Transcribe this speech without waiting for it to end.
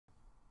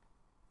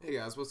Hey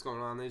guys, what's going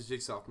on? This is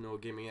Jigsaw from Noah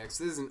Gaming X.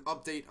 This is an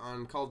update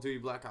on Call of Duty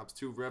Black Ops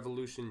 2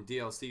 Revolution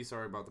DLC.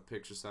 Sorry about the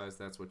picture size,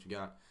 that's what you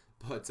got.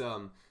 But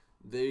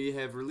they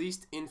have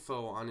released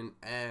info on an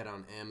ad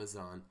on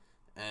Amazon,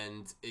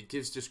 and it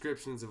gives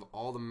descriptions of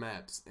all the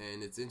maps.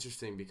 And it's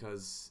interesting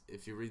because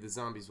if you read the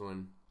zombies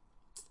one,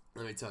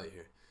 let me tell you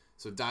here.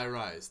 So Die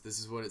Rise, this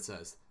is what it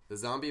says. The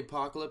zombie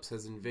apocalypse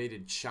has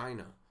invaded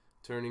China,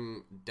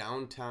 turning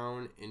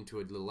downtown into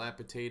a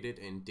dilapidated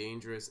and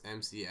dangerous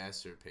MC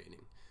Astor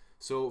painting.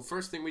 So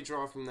first thing we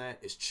draw from that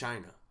is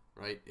China,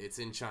 right? It's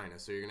in China,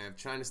 so you're gonna have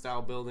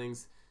China-style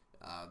buildings.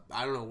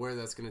 I don't know where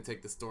that's gonna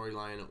take the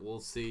storyline. We'll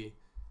see,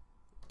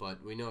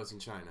 but we know it's in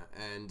China.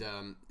 And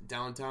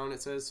downtown,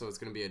 it says, so it's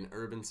gonna be an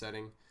urban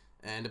setting.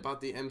 And about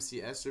the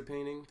MC Astor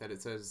painting that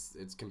it says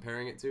it's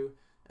comparing it to,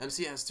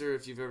 MC Astor,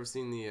 if you've ever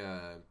seen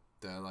the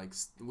like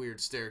weird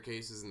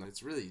staircases, and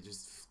it's really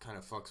just kind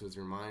of fucks with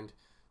your mind.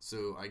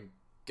 So I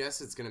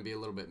guess it's gonna be a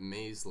little bit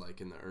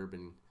maze-like in the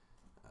urban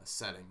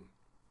setting.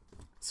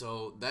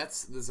 So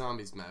that's the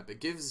zombies map. It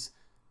gives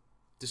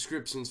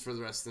descriptions for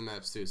the rest of the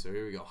maps too. So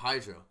here we go.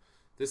 Hydro.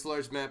 This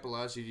large map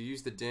allows you to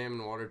use the dam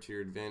and water to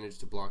your advantage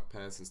to block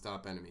paths and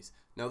stop enemies.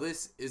 Now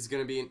this is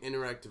going to be an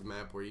interactive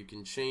map where you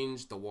can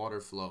change the water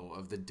flow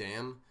of the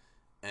dam,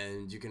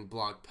 and you can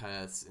block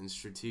paths and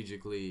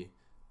strategically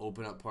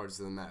open up parts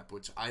of the map,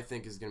 which I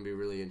think is going to be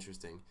really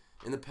interesting.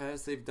 In the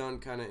past they've done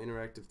kind of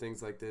interactive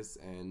things like this,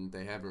 and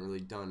they haven't really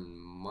done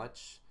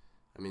much.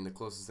 I mean, the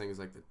closest thing is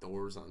like the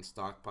doors on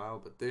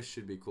Stockpile, but this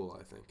should be cool,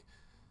 I think.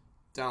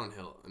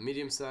 Downhill, a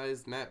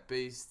medium-sized map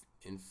based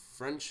in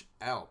French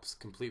Alps,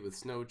 complete with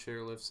snow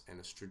chairlifts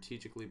and a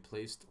strategically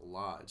placed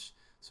lodge.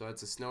 So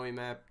it's a snowy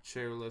map,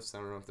 chairlifts, I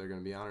don't know if they're going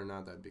to be on or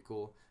not, that'd be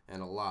cool,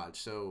 and a lodge.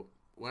 So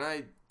when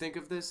I think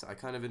of this, I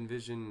kind of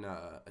envision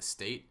a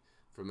state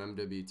from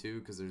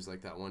MW2, because there's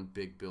like that one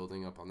big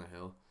building up on the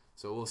hill.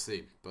 So we'll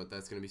see, but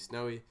that's going to be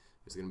snowy,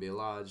 there's going to be a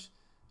lodge.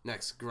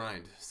 Next,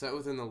 Grind. Set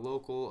within the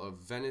local of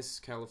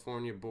Venice,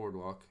 California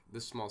boardwalk,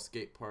 this small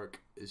skate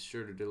park is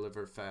sure to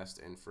deliver fast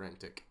and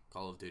frantic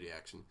Call of Duty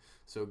action.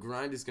 So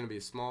Grind is going to be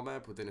a small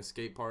map within a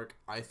skate park.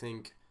 I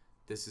think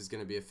this is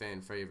going to be a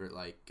fan favorite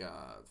like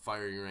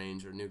Firing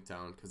Range or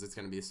Nuketown, because it's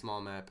going to be a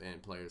small map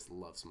and players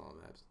love small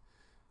maps.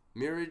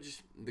 Mirage,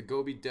 the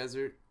Gobi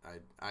Desert.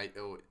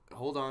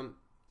 Hold on.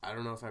 I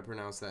don't know if I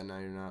pronounced that now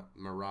or not.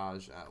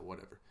 Mirage,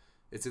 whatever.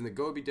 It's in the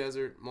Gobi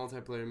Desert,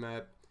 multiplayer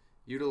map.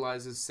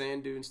 Utilizes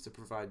sand dunes to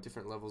provide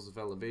different levels of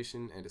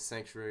elevation and a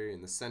sanctuary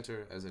in the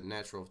center as a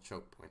natural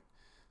choke point.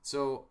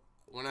 So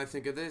when I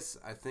think of this,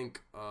 I think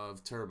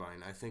of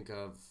Turbine. I think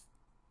of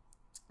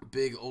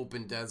big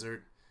open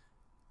desert,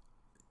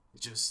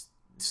 just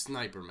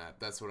sniper map.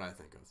 That's what I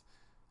think of.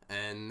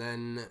 And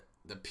then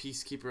the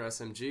Peacekeeper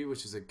SMG,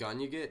 which is a gun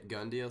you get,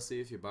 gun DLC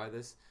if you buy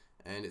this.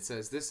 And it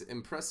says, this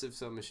impressive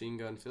submachine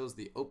gun fills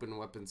the open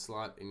weapon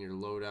slot in your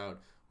loadout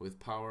with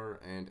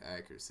power and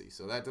accuracy.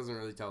 So that doesn't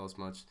really tell us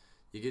much.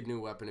 You get a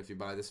new weapon if you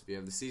buy this. If you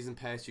have the Season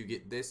Pass, you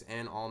get this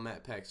and all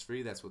map packs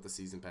free. That's what the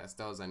Season Pass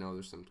does. I know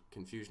there's some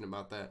confusion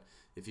about that.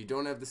 If you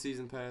don't have the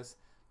Season Pass,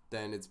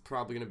 then it's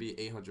probably going to be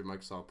 800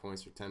 Microsoft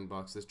points for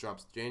 $10. This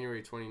drops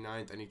January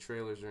 29th. Any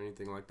trailers or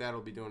anything like that,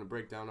 I'll be doing a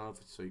breakdown of,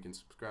 so you can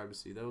subscribe to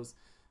see those.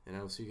 And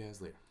I will see you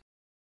guys later.